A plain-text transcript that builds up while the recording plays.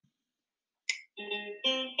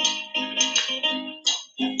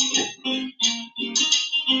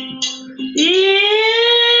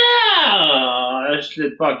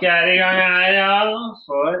Sluttpakke I gang her, ja,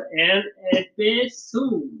 for en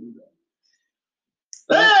episode.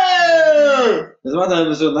 Det som denne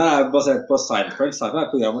episoden her basert på Seinfeld. Seinfeld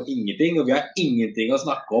et program om ingenting, og vi har ingenting å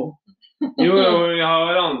snakke om. Jo, vi har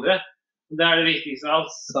hverandre. Det det viktigste av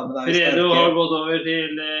alt. Fredo har gått over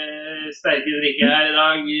til sterke drikke her I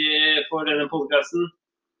dag for denne podcasten.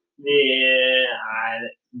 Vi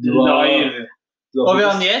live. Og vi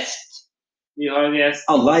har en gjest. Vi har en gjest.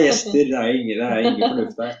 Alle gjester, det ingen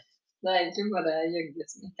fornuft der. Det egentlig bare Jøgge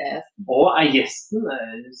som ikke gjest. Og gjesten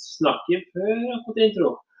snakker før jeg har fått intro.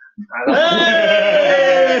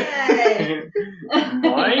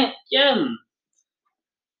 Maiken!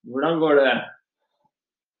 Hvordan går det?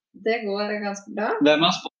 Det går ganske bra. Hvem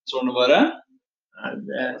sponsorene våre?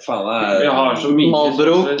 Vi har så mye.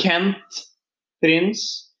 Malbro, Kent, Prins,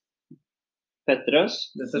 Petterøs.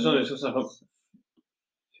 Dette sånn vi skal snakke om.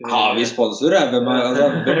 Har vi sponsorer? Hvem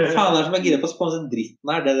faen som giret på å sponse dritten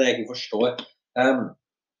her? Det jeg ikke forstår.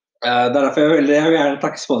 Det derfor jeg vil gjerne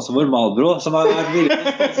takke sponsoren vår Malbro, som har vært villig til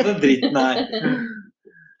å sponse dritten her.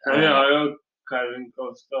 Vi har jo Calvin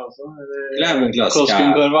Koska også. Calvin Koska.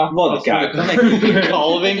 Vodka.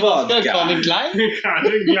 Calvin Koska. Calvin Klein.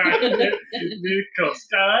 Calvin Klein. Du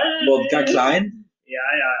Koska der. Vodka Klein.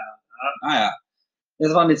 Ja. Det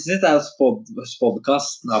som var litt snitt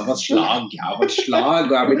spodcasten har fått slag, og jeg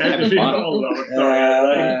har blitt hemmet.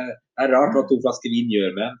 Det rart hva 2 flasker vin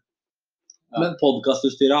gjør med. Men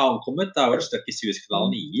podcastutstyret har ankommet, det har vært støkk I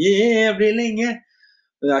Suezkanalen jævlig lenge.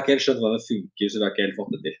 Men jeg har ikke helt skjønt hva det funker, så vi har ikke helt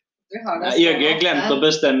fått det til. Jøgge glemte å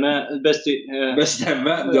bestemme, du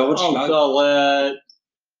har fått slag.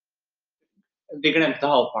 Vi glemte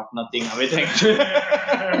halvparten av tingene vi tenkte.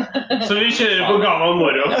 Så vi kjører på gammel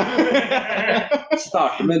morgen.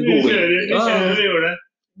 Starter med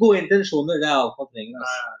gode intensjoner, det alt man trenger.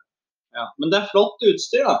 Ja, men det flott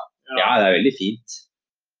utstyr da. Ja, det veldig fint.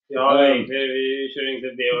 Ja, egentlig, vi kjører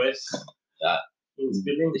egentlig BOS. Ja.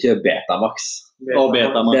 Innspilling. Vi kjører Betamax. Og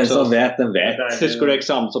Betamax. Den som vet, den vet. Husker du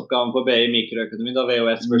eksamensoppgaven på BI mikroøkonomi da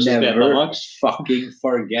VOS versus Betamax? Never fucking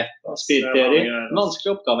forget. Spillteori.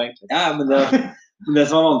 Vanskelig oppgave egentlig. Ja, men det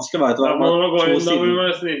som var vanskelig var at det var 2 sider. Da må vi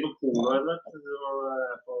være snill på Polo, eller?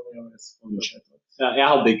 Ja, jeg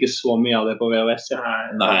hadde ikke så mye av det på VHS. Ja.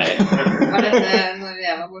 Nei. Var dette når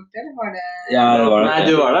jeg var borte, eller var det... Ja, det var det. Nei,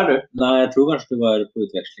 du var der, du. Nei, jeg tror kanskje du var på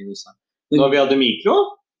utveksling, du sa. Når vi hadde mikro?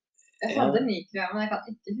 Jeg hadde mikro, men jeg kan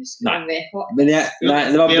ikke huske VHS. Nei,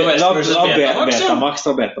 det var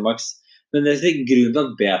Betamax. Men det grunnen til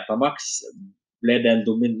at Betamax ble den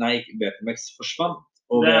Betamax forsvant,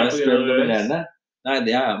 og VHS ble dominerende. Nei,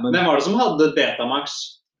 det men... Hvem var det som hadde Betamax?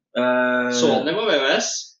 Sony var VHS?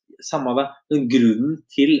 Samme det. Men grunnen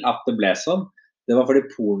til at det ble sånn, det var fordi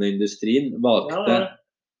pornoindustrien valgte...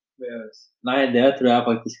 Nei, det tror jeg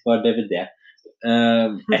faktisk var DVD.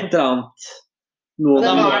 Et eller annet...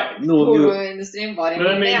 Pornoindustrien var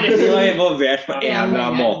involvert. De var involvert på en eller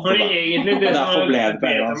annen måte. Fordi egentlig det som var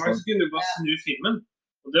Betamax kunne du bare snu filmen.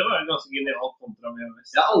 Og det var jo ganske genialt kontra VHS.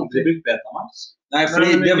 Jeg har aldri brukt Betamax. Nei, fordi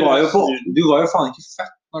det var jo på... Du var jo faen ikke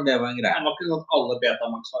født når det var en greie. Det var ikke sånn at alle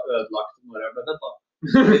Betamax var ødelagt når jeg ble født da.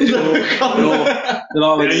 Jeg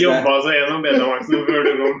jobbet seg gjennom Betamaxen før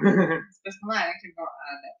du kom. Spørsmålet egentlig hva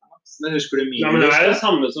Betamax. Men husker du Minidisk? Ja, men det det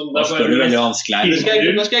samme som... Da står det veldig vanskelig.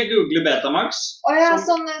 Nå skal jeg google Betamax. Åja,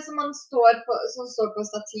 sånn som man står på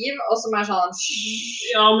stativ, og som sånn...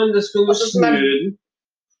 Ja, men det skulle du snu den.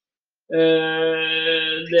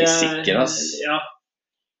 Ikke sikker, ass. Ja.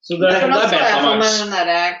 Så Dette er Betamax.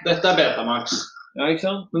 Dette Betamax. Ja, ikke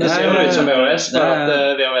sant? Men det ser jo ut som VHS, for at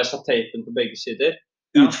VHS har teipen på begge sider.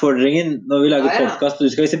 Utfordringen når vi lager podcast,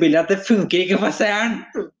 du skal vise bilder, at det funker ikke for seeren.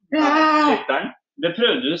 Lytteren. Det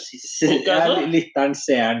prøvde du sist. Lytteren,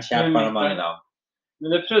 seeren, kjærperen og mange navn.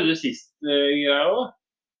 Men det prøvde du sist, greia også.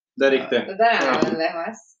 Det er riktig. Det der en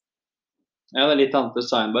VHS. Ja, det er litt annet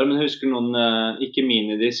design bare, men husker noen, ikke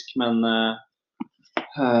minidisk, men...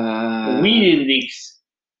 Minidisk.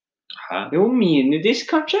 Jo,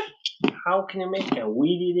 minidisk kanskje? How can you make a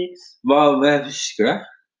minidisk? Hva husker du?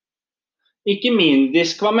 Ikke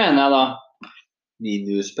minidisk, hva mener jeg da?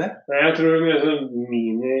 Mini-USB? Nei, jeg tror det mener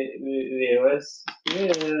mini-VHS.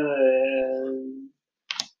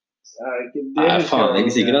 Jeg er faen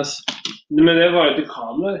ikke sikker, ass. Men det var jo til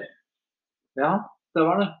kameraer. Ja, det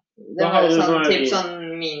var det. Det var jo sånn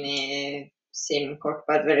mini-SIM-kort,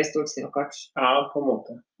 bare et veldig stort SIM-kort. Ja, på en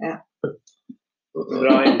måte. Ja.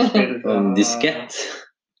 Bra innspill. En diskett.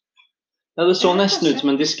 Ja, det så nesten ut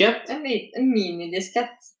som en diskett. En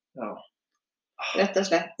mini-diskett. Ja. Rett og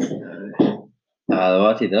slett. Ja, det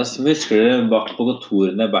var tidligere. Husker du bak på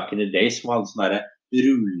kontorene back in the days som hadde sånne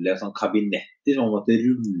rulle, sånn kabinetter som måtte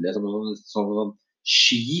rulle som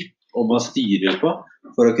skip og man styrer på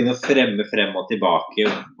for å kunne fremme frem og tilbake.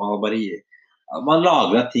 Man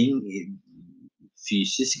laget ting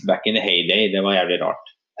fysisk back in the heyday. Det var jævlig rart.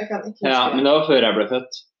 Jeg kan ikke huske Ja, men det var før jeg ble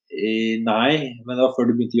født. Nei, men det var før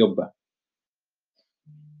du begynte å jobbe.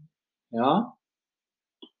 Ja.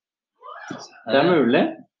 Det er mulig.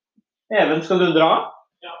 Even, skal du dra?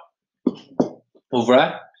 Ja. Hvorfor det?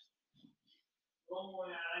 Nå må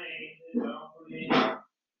jeg egentlig dra fordi...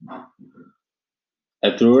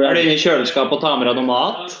 Jeg tror Er du inne i kjøleskapet og tar med deg noe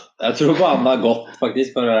mat? Jeg tror på Anna er godt, faktisk,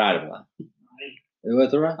 for å være ærlig med deg. Jo, jeg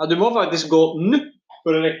tror det. Ja, du må faktisk gå nå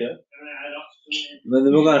for å rekke det. Men du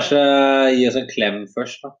må kanskje gi oss en klem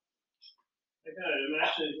først, da. Jeg kan gjøre det, men jeg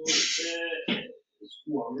skjønner ikke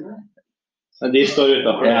skoene mine. Ja, de står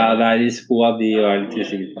utenfor. Ja, det er de skoene de var litt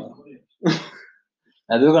usikker på.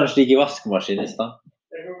 Ja, du kanskje ikke i vaskemaskinen i sted.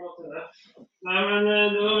 Det kan godt hende. Nei, men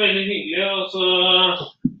det var veldig hyggelig, og så...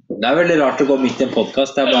 Det er veldig rart å gå midt i en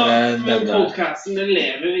podcast. Det er bare... Ja, men podcasten den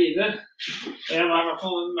lever videre. Jeg har i hvert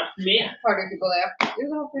fall vært med. Har du ikke på det? Jo,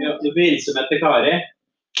 det har du. Ja, du får hilse med til Kari.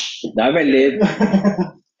 Det er veldig...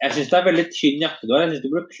 Jeg synes det er veldig tynn jakke du har. Jeg synes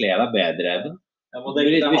du burde kle deg bedre, Even. Jeg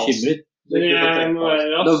blir litt bekymret. Jeg må være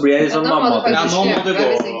rask. Da blir jeg liksom mamma til... Ja, nå må du gå.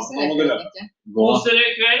 Nå må du løpe. God dere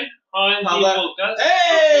kveld. Ha en fin podcast.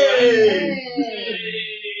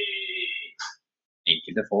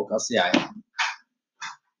 Enkelte folk, altså jeg.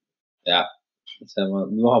 Ja. Du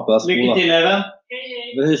må ha på deg sko, da. Lykke til, Even.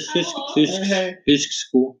 Men husk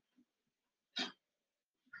sko.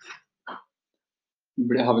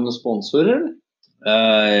 Har vi noen sponsorer, eller?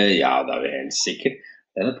 Ja, det er vi helt sikkert.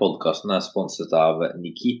 Denne podcasten er sponset av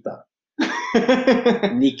Nikita.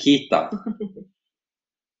 Nikita.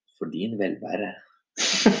 For din velvære.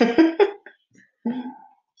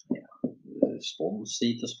 Ja. Spons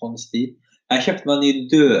hit og spons dit. Jeg kjøpte meg en ny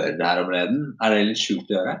dør her om leden. Er det litt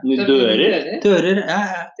sjukt å gjøre? Nye dører? Dører,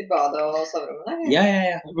 ja. Til badet og soverommet?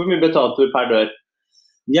 Ja. Hvor mye betalte du per dør?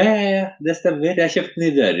 Ja, det stemmer. Jeg kjøpte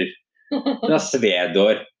nye dører. Fra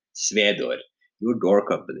Svedor. Your Door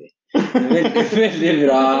Company. Veldig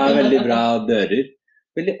bra dører.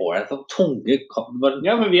 Veldig ålreit, sånn tunge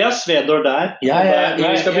Ja, men vi har Svedor der. Ja, Vi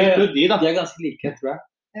skal bytte ut de, da. De er ganske like, tror jeg.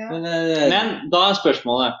 Ja. Men da er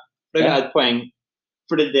spørsmålet, for det er et poeng,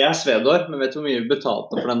 fordi det er Svedor, men vet du hvor mye vi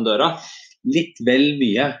betalte for den døra? Litt vel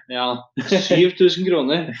mye. Ja, 7.000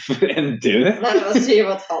 kroner. For en dør? Nei, det var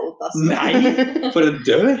 7,5, altså. Nei, for en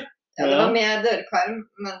dør? Ja, det var med dørkarm,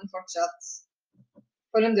 men fortsatt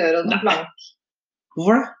for en dør og noen plank.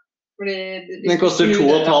 Hvorfor det? Fordi Den koster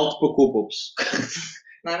 2,5 på Coop Ops.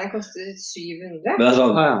 Nei, den koster 700. Men det er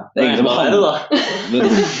sånn, det er ingen som har det da.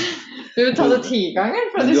 Du betalte 10 ganger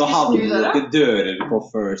for at du Du skulle hadde snu jo døra. ikke dører på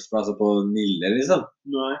First, altså på Nille, liksom.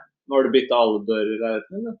 Nei. Nå har du byttet alle dører der,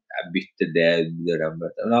 eller? Jeg bytter det døra med.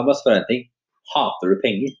 Men la meg bare spørre en ting. Hater du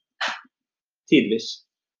penger? Tidvis.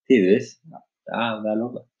 Tidligvis? Ja, det er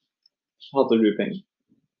lov det. Hater du penger?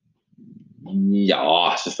 Ja,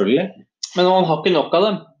 selvfølgelig. Men man har ikke nok av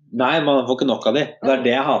dem. Nei, man får ikke nok av det. Det er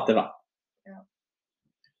det jeg hater, da. Ja.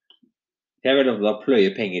 Jeg vil da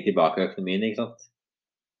pløye penger tilbake i økonomien, ikke sant?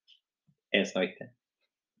 Det som er viktig.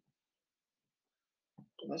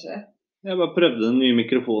 Hva skjer? Jeg bare prøvde den nye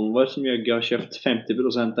mikrofonen vår, som Jøgge har kjøpt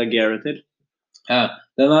 50% av Gary til. Ja,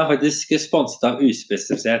 den er faktisk sponset av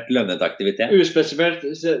uspesifisert lønnet aktivitet. Uspesifisert.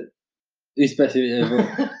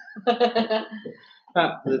 Ja,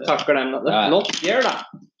 du takker dem. Det er flott, gjør da.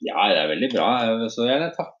 Ja, det er veldig bra. Jeg vil så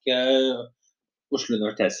gjerne takke Oslo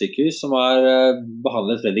Universitetssykehus, som har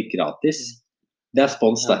behandlet Fredrik gratis. Det er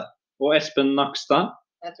spons der. Og Espen Nakstad.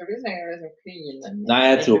 Jeg tror du trenger å liksom kline. Nei,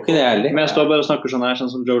 jeg tror ikke det heller. Men jeg står bare og snakker sånn her,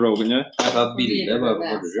 sånn som Joe Rogan gjør. Jeg tar et bilde bare på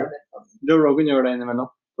bordet. Joe Rogan gjør det innimellom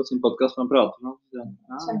på sin podcast, når han prater sånn. Ja.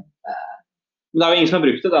 Men det er jo ingen som har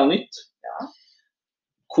brukt det, det er jo nytt. Ja.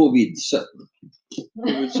 Covid-17.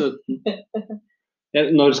 Covid-17.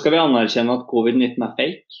 Når skal vi anerkjenne at covid-19 er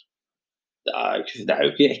fake? Det er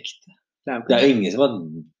jo ikke ekte. Det er jo ingen som har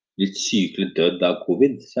blitt sykelig dødd av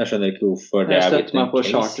covid, så jeg skjønner ikke hvorfor det Jeg er blitt støtter meg på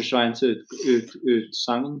case. Chartersveins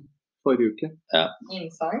utsagn forrige uke. Ja.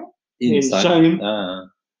 Innsang? Innsagn.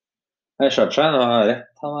 Ja. Chartersvein har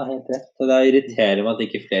rett, han har helt rett. Og det irriterer meg at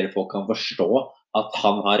ikke flere folk kan forstå at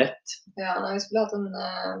han har rett. Ja, nei, vi skulle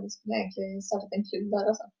egentlig startet en klubb der,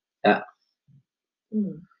 altså. Ja.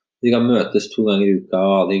 Vi kan møtes 2 ganger i uka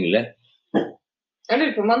og ha det hyggelig. Jeg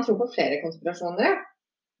lurer på om han tror på flere konspirasjoner.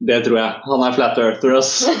 Det tror jeg. Han er flat earther,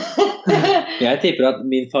 ass. Jeg tipper at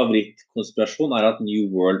min favorittkonspirasjon er at New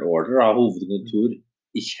World Order har hovedkontor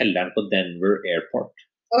i kjelleren på Denver Airport.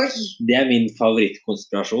 Oi. Det min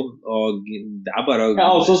favorittkonspirasjon, og det bare å... Ja,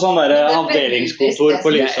 også sånn der avdelingskontor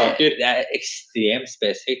på Lysaker. Det ekstremt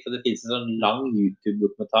spesifikt, og det finnes en sånn lang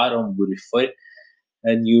YouTube-dokumentar om hvorfor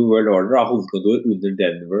New World Order har hovedkontor under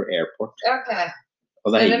Denver Airport. Ok.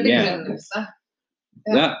 Og det en begrunnelse.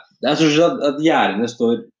 Ja, det sånn at gjerdene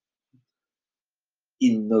står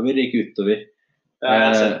innover, ikke utover. Ja, jeg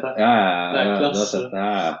har sett det. Ja, det er klasse. Du har sett det.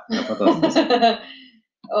 Det fantastisk.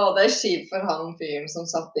 Det kjipt for han fyren som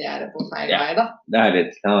satt i gjerdet på feil vei, da. Det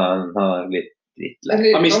litt, han litt lett.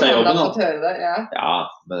 Han mistet jobben nå. Ja,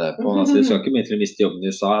 men du skal ikke mye til å miste jobben i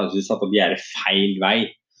USA. Du satt opp gjerdet feil vei.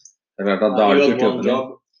 Det klart at da har du gjort jobben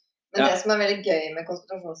din. Men det som veldig gøy med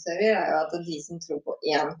konspirasjonsteorier jo at de som tror på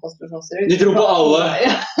én konspirasjonsteori... De tror på alle!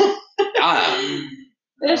 Ja.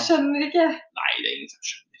 Jeg skjønner ikke. Nei, det ingen som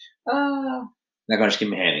skjønner. Det kanskje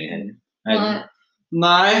ikke meningen heller.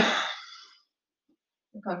 Nei.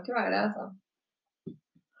 Det kan ikke være det, altså.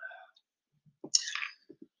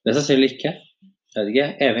 Det sannsynlig ikke. Jeg vet ikke,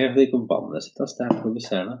 jeg vet ikke om bandet sitt, det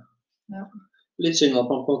provoserende. Ja. Litt synd at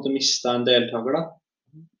man på en måte mistet en deltaker da.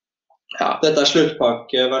 Ja. Dette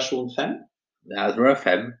Sluttpakke versjon 5? Jeg tror det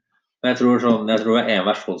 5. Men jeg tror det er en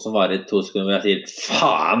versjon som var i 2 sekunder hvor jeg sier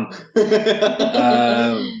faen!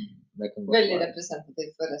 Veldig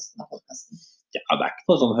representativt for resten av podcasten. Ja, det ikke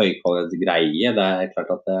noe sånn høykvalitet greie. Det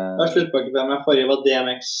klart at det... Sluttpakke 5 forrige var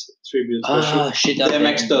DMX Tribute versjon. Shit, ja,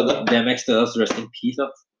 DMX døde. DMX døde, altså rest in peace.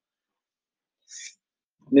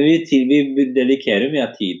 Men vi dedikerer mye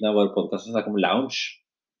av tiden av vår podcast til å snakke om lounge.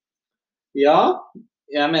 Ja,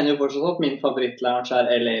 jeg mener jo fortsatt at min favorittlounge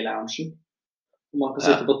LA-loungen. Man kan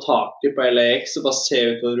sitte på taket på LAX og bare se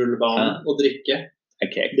ut på rullebanen og drikke.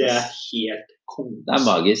 Det helt kongens. Det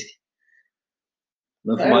magisk.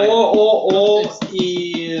 Men for meg... Og i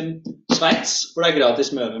Sveits, hvor det gratis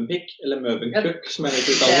møvenpikk, eller møvenkukk, som jeg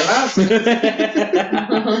liker uttaler.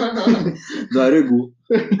 Da du god.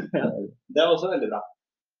 Det også veldig bra.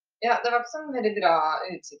 Ja, det var ikke sånn veldig bra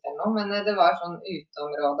utsikt eller noe, men det var sånn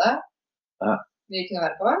uteområde vi kunne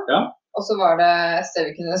være på. Ja. Og så var det et sted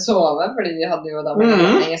vi kunne sove, fordi vi hadde jo da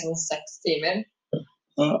i sånn 6 timer.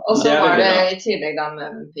 Og så var det i tillegg da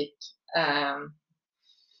møvenpikk.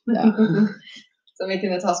 Så vi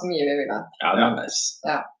kunne ta så mye vi ville. Ja, det nice.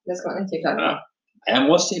 Ja, det skal man ikke klare på. Jeg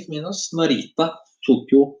må si for min Narita,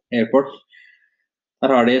 Tokyo Airport.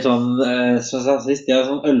 Der har de sånn, som jeg sa sist, de har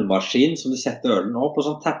sånn ølmaskin som du setter ølen opp, og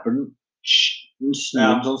så tapper den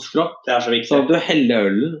snur sånn skrått. Det så viktig. Så du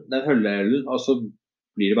heller ølen, og så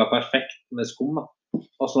blir det bare perfekt med skum da.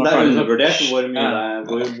 Det undervurdert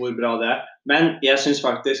hvor bra det Men jeg synes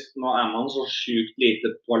faktisk, nå man så sykt lite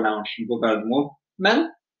på loungen på Gardermoen, men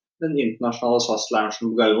den internasjonale SAS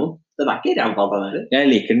Loungen på Gardermoen, den ikke rævfall den heller. Jeg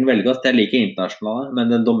liker den veldig godt, jeg liker internasjonale,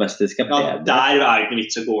 men den domestiske bedre. Ja, der det ikke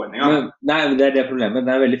vits å gå inn i gang. Nei, det det problemet,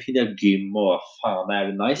 det veldig fint, det gym og faen,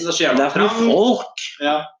 det nice. Det er for folk!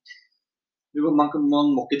 Ja. Man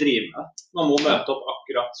må ikke drive med det. Man må møte opp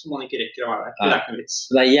akkurat så man ikke rekker å være der. Det ikke vits.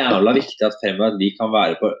 Det jævla viktig at fremover at vi kan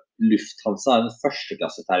være på Lufthansa, en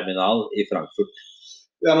førsteklasseterminal i Frankfurt.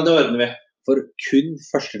 Ja, men det ordner vi. For kun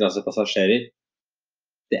førsteklassepassasjerer.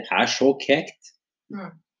 Det så kekt.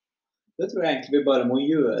 Det tror jeg egentlig vi bare må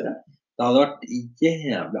gjøre. Det hadde vært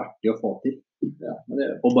jævlig artig å få til. Ja, men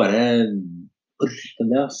det og bare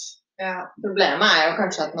orke det, ass. Ja, problemet jo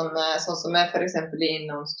kanskje at man, sånn som med for eksempel i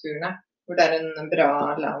innlandsturene, hvor det en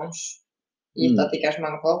bra lounge, gitt at det ikke så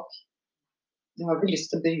mange folk. Du har ikke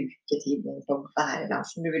lyst til å bruke tiden på å være i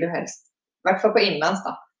loungen, du vil jo helst. I hvert fall på innlands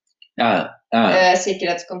da.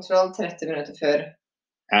 Sikkerhetskontroll 30 minutter før.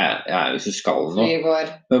 Ja, hvis du skal nå. Flygår.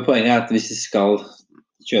 Men poenget at hvis du skal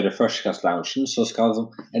kjøre førsteklass-loungen, så skal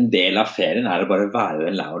en del av ferien det bare å være i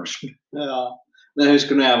den loungen. Ja. Men jeg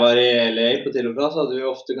husker når jeg var i LA på til og fra, så hadde vi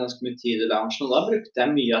ofte ganske mye tid i loungen, og da brukte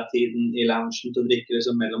jeg mye av tiden i loungen til å drikke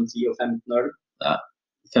liksom mellom 10 og 15 øl. Ja,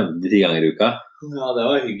 50 ganger i uka. Ja, det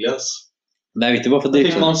var hyggelig, ass. Det viktig bare for å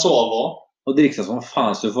drikke. Da fikk man sove også. Og drikke seg som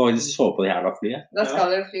faen, så du får faktisk sove på det jævla flyet. Da skal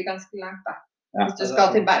du fly ganske langt da. Hvis du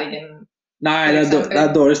skal til Bergen. Nei, det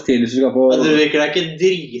dårlig stil hvis du skal på... Men du drikker deg ikke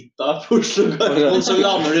drita på Oslo Gardermoen, så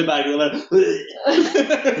lander du i Bergen og bare...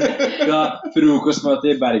 Ja, frokostmøte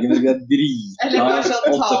i Bergen, du skal drita. Eller bare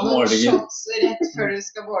sånn, ta noen shots rett før du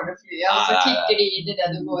skal boarde flyet, og så kikker de inn i det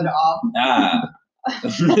du går av. Ja.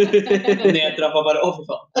 Nedtrappa bare, for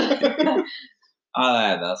faen. Ja,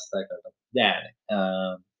 det klart. Det det.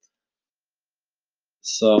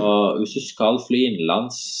 Så hvis du skal fly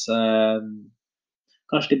innenlands...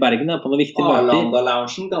 Kanskje til Bergen på noe viktig møte.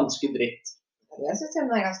 Arlanda-loungen, ganske dritt. Jeg synes den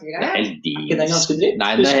ganske grei. Ikke den ganske dritt? Nei,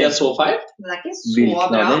 husker jeg så feil? Den ikke så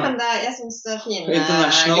bra, men jeg synes det fine...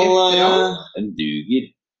 International... Den duger.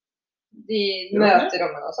 de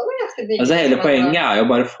møterommene også var ganske digge. Altså hele poenget jo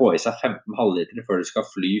bare å få i seg 15 halvliter før du skal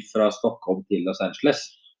fly fra Stockholm til Los Angeles.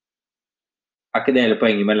 Ikke det hele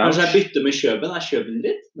poenget med lounge? Kanskje jeg bytter med Kjøben? Kjøben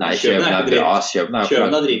dritt? Nei, Kjøben bra.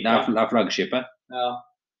 Kjøben er flaggskipet. Ja.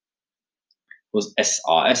 Hos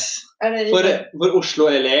SAS. For Oslo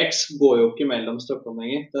LX går jo ikke mellom Stockholm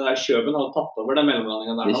lenger. Den der Kjøben har tatt over den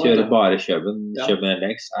mellomlandingen der nå. De kjører bare Kjøben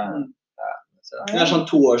LX. Det sånn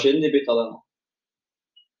 2 år siden de bytta den nå.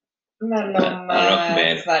 Mellom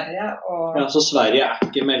Sverige og... Ja, så Sverige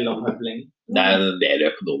ikke mellomhub lenger. Det en del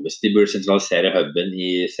økonomisk. De burde sentralisere hubben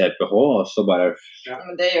i CPH, og så bare... Ja,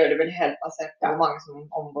 men det gjør det vel helt basert på hvor mange som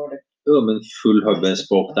omborder. Jo, men full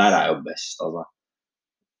hubben-språk der jo best, altså.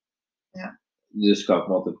 Ja. Du skal på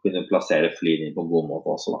en måte kunne plassere flyene på en god måte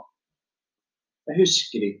også, da. Jeg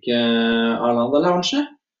husker ikke Arlanda Lounge.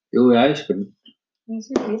 Jo, jeg husker den. Jeg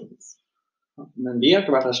husker litt. Men vi har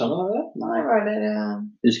ikke vært her sammen, har vi det? Nei, var det...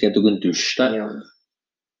 Jeg husker jeg tok en dusj der. Jo.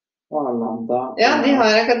 Arlanda... Ja, de har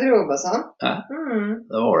en garderobe og sånn. Ja,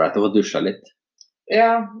 det var ålreit å få dusja litt.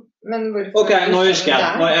 Ja, men hvorfor... Ok, nå husker jeg.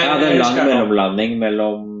 Ja, det en lang mellomlanding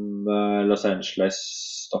mellom Los Angeles,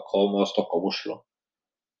 Stockholm og Stockholm-Oslo.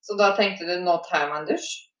 Så da tenkte du, nå tar jeg meg en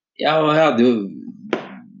dusj? Ja, og jeg hadde jo...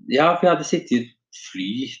 Ja, for jeg hadde sittet i et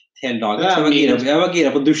fly hele dagen, så jeg var gira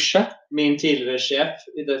på å dusje. Min tidligere sjef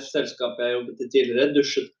i det selskapet jeg jobbet i tidligere,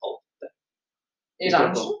 dusjet alltid. I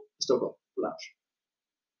loungen? I Stockholm, på lounge.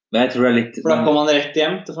 Men jeg tror det litt... For da kom man rett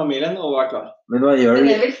hjem til familien og var klar. Men hva gjør du?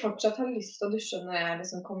 Men jeg vil fortsatt ha lyst til å dusje når jeg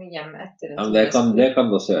liksom kommer hjem etter en ja, det kan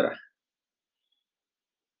du også gjøre.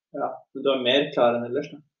 Ja, men du mer klar enn ellers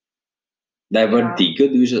da. Det bare digg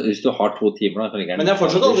å dusje hvis du har 2 timer. Da, men jeg har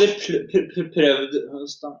fortsatt aldri prøvd...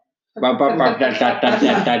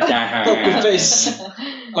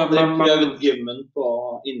 Aldri prøvd gymmen på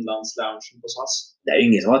innlandsloungen på SAS. Det jo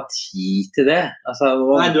ingen som har tid til det. Altså,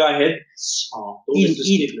 nei, du helt sato hvis du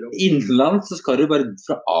stiller opp. Innland så skal du bare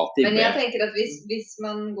fra A til B. Men jeg tenker at hvis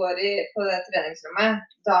man går på det treningsrommet,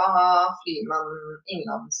 da flyr man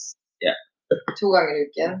innlands 2 ganger i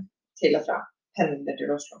uken til og fra. Pendler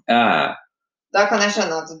til Oslo. Ja. Da kan jeg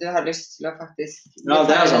skjønne at du har lyst til å faktisk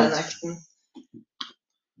det sant. Den økten.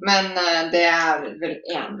 Men det vel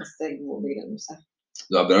eneste gode begrunnelse.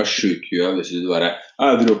 Du har bra sjukhue hvis du bare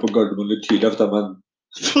jeg drar på Gardermoen litt tidlig for da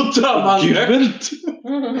tar man gubent.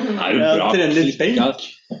 Det jo bra pikk.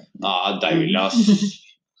 Ja, deilig ass.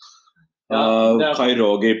 Kai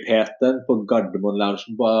Roger Peten på Gardermoen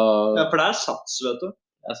Loungen på... Ja, for det sats, vet du.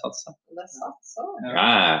 Det sats, ja. Det sats, så.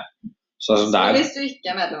 Ja. Så hvis du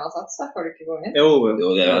ikke medlem av Sats, så får du ikke gå inn? Jo,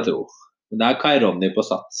 det jeg tror. Men det Kai Ronny på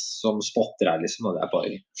Sats som spotter her liksom, og det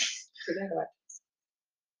poenget. Det det vært.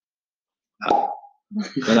 Ja.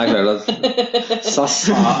 Men det klart at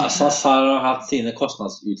SAS har hatt sine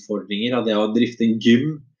kostnadsutfordringer av det å drifte en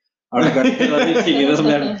gym. Har det vært en av de tingene som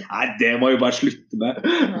nei, det må vi bare slutte med.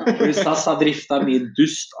 Fordi SAS har driftet mye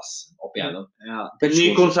dust, ass, opp igjennom. Ja. Ny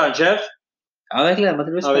konsernsjef? Ja, det gleder meg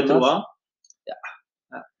til å bli spennende. Har vi noe?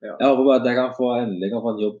 Jeg håper bare at jeg endelig kan få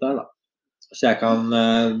en jobb der da. Så jeg kan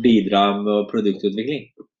bidra med produktutvikling.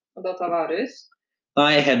 Og da tar varehus?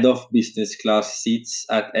 Nei, Head of Business Class Seats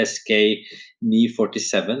at SK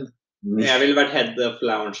 947. Jeg ville vært Head of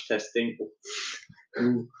Lounge Testing.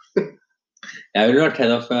 Jeg ville vært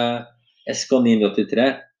Head of SK 983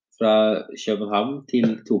 fra København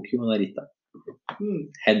til Tokyo og Narita.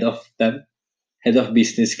 Head of them. Head of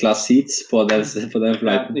Business Class Seats på den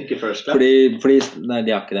flighten. Ikke first class. Fordi, nei,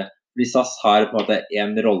 de har ikke det. Fordi SAS har på en måte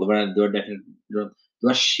en rolle hvor du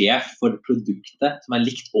sjef for produktet som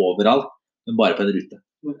likt overalt, men bare på en rute.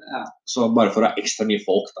 Ja. Så bare for å ha ekstra mye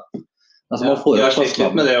folk da. Altså, de har slitt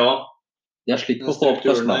litt med det også. De har slitt med å få opp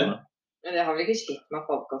kostnadene. Men det har vi ikke slitt med å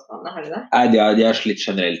få opp kostnadene, har de det? Nei, de har slitt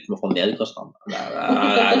generelt med å få ned kostnadene.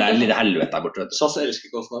 Det litt helvete der borte. SAS elsker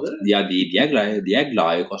kostnader? Ja, de er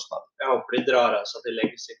glad i kostnader. Jeg håper de drar av så de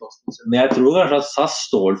legger seg i kostnader. Men jeg tror kanskje at SAS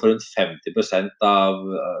står for rundt 50% av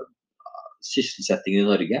sysselsettingen i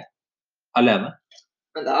Norge. Alene.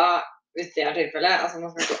 Men da, hvis det tilfellet, altså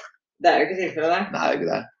det jo ikke tilfellet det. Nei, det ikke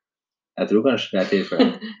det. Jeg tror kanskje det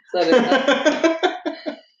tilfellet. Sorry.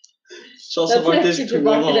 Så faktisk 2,5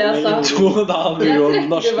 millioner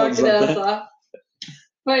norske ansatte.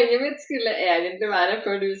 Poenget mitt skulle egentlig være,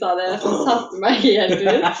 før du sa det, så satte meg helt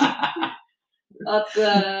ut, at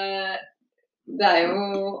det jo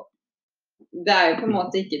på en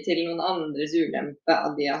måte ikke til noen andres ulempe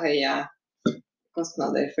at de har høye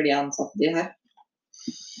kostnader for de ansatte de har.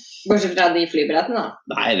 Bortsett fra de flybillettene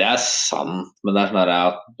da. Nei, det sant, men det sånn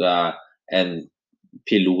at en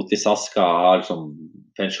pilot i SAS skal ha liksom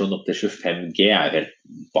pensjon opp til 25G jo helt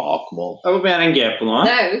bak mål. Hvor mye en G på nå?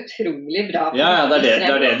 Det jo utrolig bra. Ja, det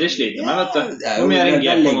det de sliter med, vet du. Hvor mye en G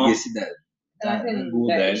på nå? Det en god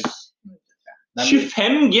del.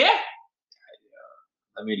 25G?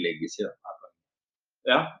 Det mye legacy da.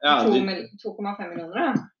 Ja. 2,5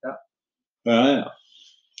 millioner da.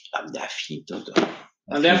 Ja, det fint, vet du.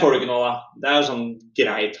 Men det får du ikke nå da. Det jo sånn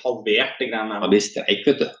greit halvert, det greiene her. Det blir streik,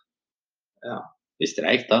 vet du. Ja. Det blir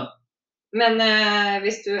streik da. Men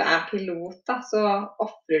hvis du pilot da, så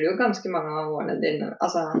offrer du jo ganske mange av årene dine.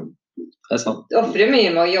 Altså, Det sant. du offrer mye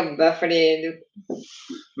med å jobbe, fordi du...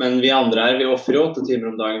 Men vi andre her, vi offrer jo 8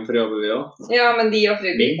 timer om dagen for å jobbe vi også. Ja, men de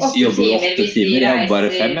offrer jo ikke 8 Jobber timer 8 hvis de timer, jeg jobber bare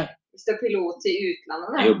 5, reiser... Hvis du pilot i utlandet,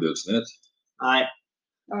 Jeg jobber jo ikke sånn, vet du. Nei.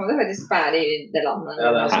 da må du faktisk være i det landet.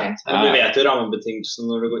 Ja, det sant. sant. Men du vet jo rammebetingelsene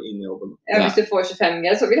når du går inn i jobben. Ja, hvis du får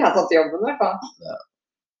 25G, så vil jeg ha tatt jobben i hvert fall.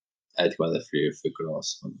 Jeg vet ikke hva det funker nå,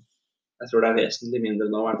 altså. Jeg tror det vesentlig mindre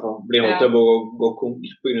nå, i hvert fall. Blir holdt til å gå konk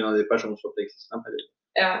på grunn av de pensjonsforpliktelsene.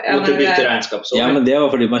 Måtte bytte regnskapsår. Ja, men det var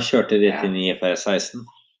fordi man kjørte rett inn i IFRS 16.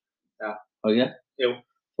 Ja. Ok? Jo.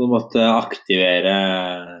 Så du måtte aktivere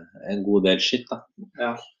en god del shit da.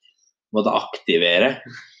 Ja. Du måtte aktivere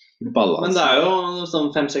balansen. Men det jo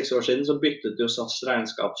sånn 5-6 år siden så byttet jo SAS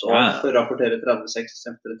regnskapsår for å rapportere 36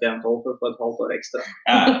 istedenfor 31,12 for å få et halvt år ekstra.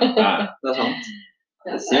 Ja. Det sant.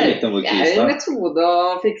 Det sier litt om hvor Det kris jo en da. metode å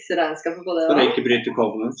fikse regnskapet på det For å også. ikke bryte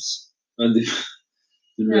covenants. Men du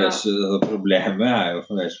løser problemet jo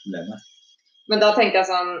fremdeles problemet. Men da tenker jeg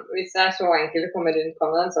sånn, hvis det så enkelt å komme rundt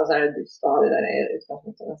covenants, så det dust av de der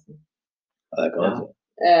utgangspunktet nesten. Ja, det kan jeg si.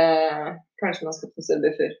 Kanskje man skal få se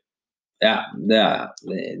buffer. Ja, det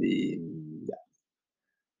ja.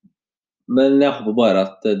 Men jeg håper bare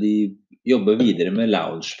at de jobber videre med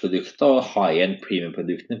lounge-produkter og high-end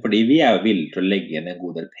premium-produktene, fordi vi jo villige til å legge igjen en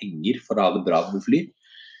god del penger for å ha det bra med fly.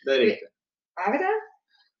 Det riktig. Vi det?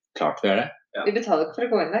 Klart vi det. Ja. Vi betaler ikke for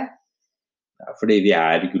å gå inn der. Ja, fordi vi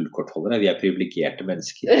gullkortholdere, vi privilegerte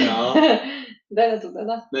mennesker. Ja. Det nettopp det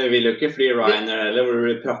da. Men vi vil jo ikke fly Ryanair heller, hvor du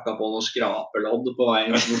blir prakket på noe skrapelodd på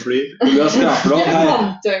veien som fly. Du har skrapelodd. Jeg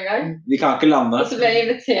vant jo en gang. Vi kan ikke lande. Og så ble jeg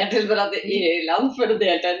invitert til å dra til Irland for å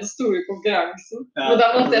delta i den store konkurransen. Ja. Men da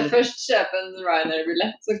måtte jeg først kjøpe en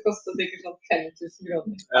Ryanair-billett, som kostet sikkert sånn 5 000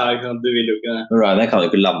 kroner. Ja, du vil jo ikke det. Men Ryanair kan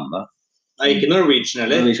jo ikke lande. Nei, ikke Norwegian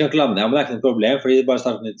heller. Vi skal ikke lande, ja, men det ikke noe problem, fordi de bare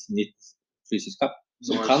starter et nytt flyselskap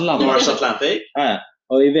som kan lande. Norse Atlantic? Ja.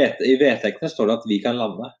 Og i vedtektene står det at vi kan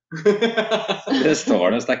lande. Det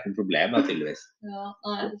står det, så det ikke noe problem, tydeligvis. Ja,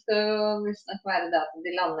 nei, det skal jo visst nok være det at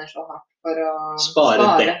de lander så hardt for å Spare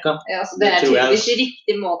dekka. Ja, så det tydeligvis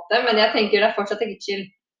riktig måte, men jeg tenker det fortsatt ikke chill.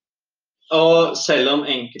 Og selv om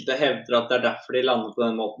enkelte hevder at det derfor de lander på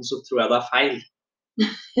den måten, så tror jeg det feil.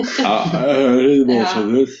 Ja, det må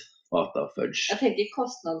sånn ut. What the fudge. Jeg tenker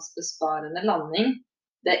kostnadsbesparende landing,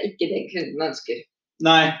 det ikke det kunden ønsker.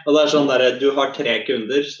 Nei, og det sånn der, du har 3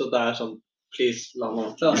 kunder, så det sånn, please, land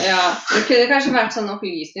ordentlig. Ja, det kunne kanskje vært sånn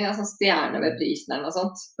opplysning, sånn stjerne ved prisen eller noe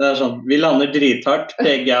sånt. Det sånn, vi lander drithardt,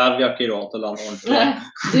 begge vi har ikke råd til å lande ordentlig. Nei,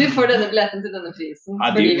 du får denne billetten til denne prisen,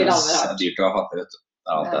 fordi vi lander hardt. Det dyrt å ha hatt det, vet du.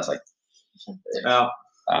 Det alt jeg har sagt. Ja.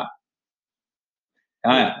 Ja.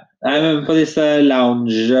 Nei, men på disse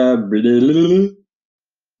lounge...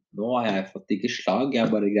 Nå har jeg fått ikke slag, jeg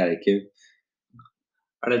bare greier ikke...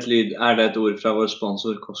 Det et ord fra vår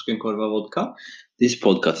sponsor Koskenkorva Vodka? This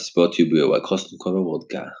podcast is brought to you by Koskenkorva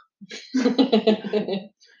Vodka.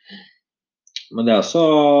 Men det også,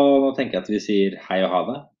 nå tenker jeg at vi sier hei og ha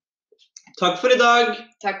det. Takk for i dag!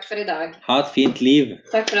 Takk for i dag. Ha et fint liv.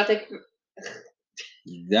 Takk for at jeg...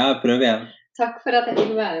 Ja, prøv igjen. Takk for at jeg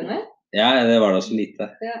fikk være med. Ja, det var da så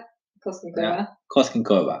lite. Ja, Koskenkorva.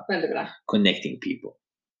 Koskenkorva. Veldig bra. Connecting people.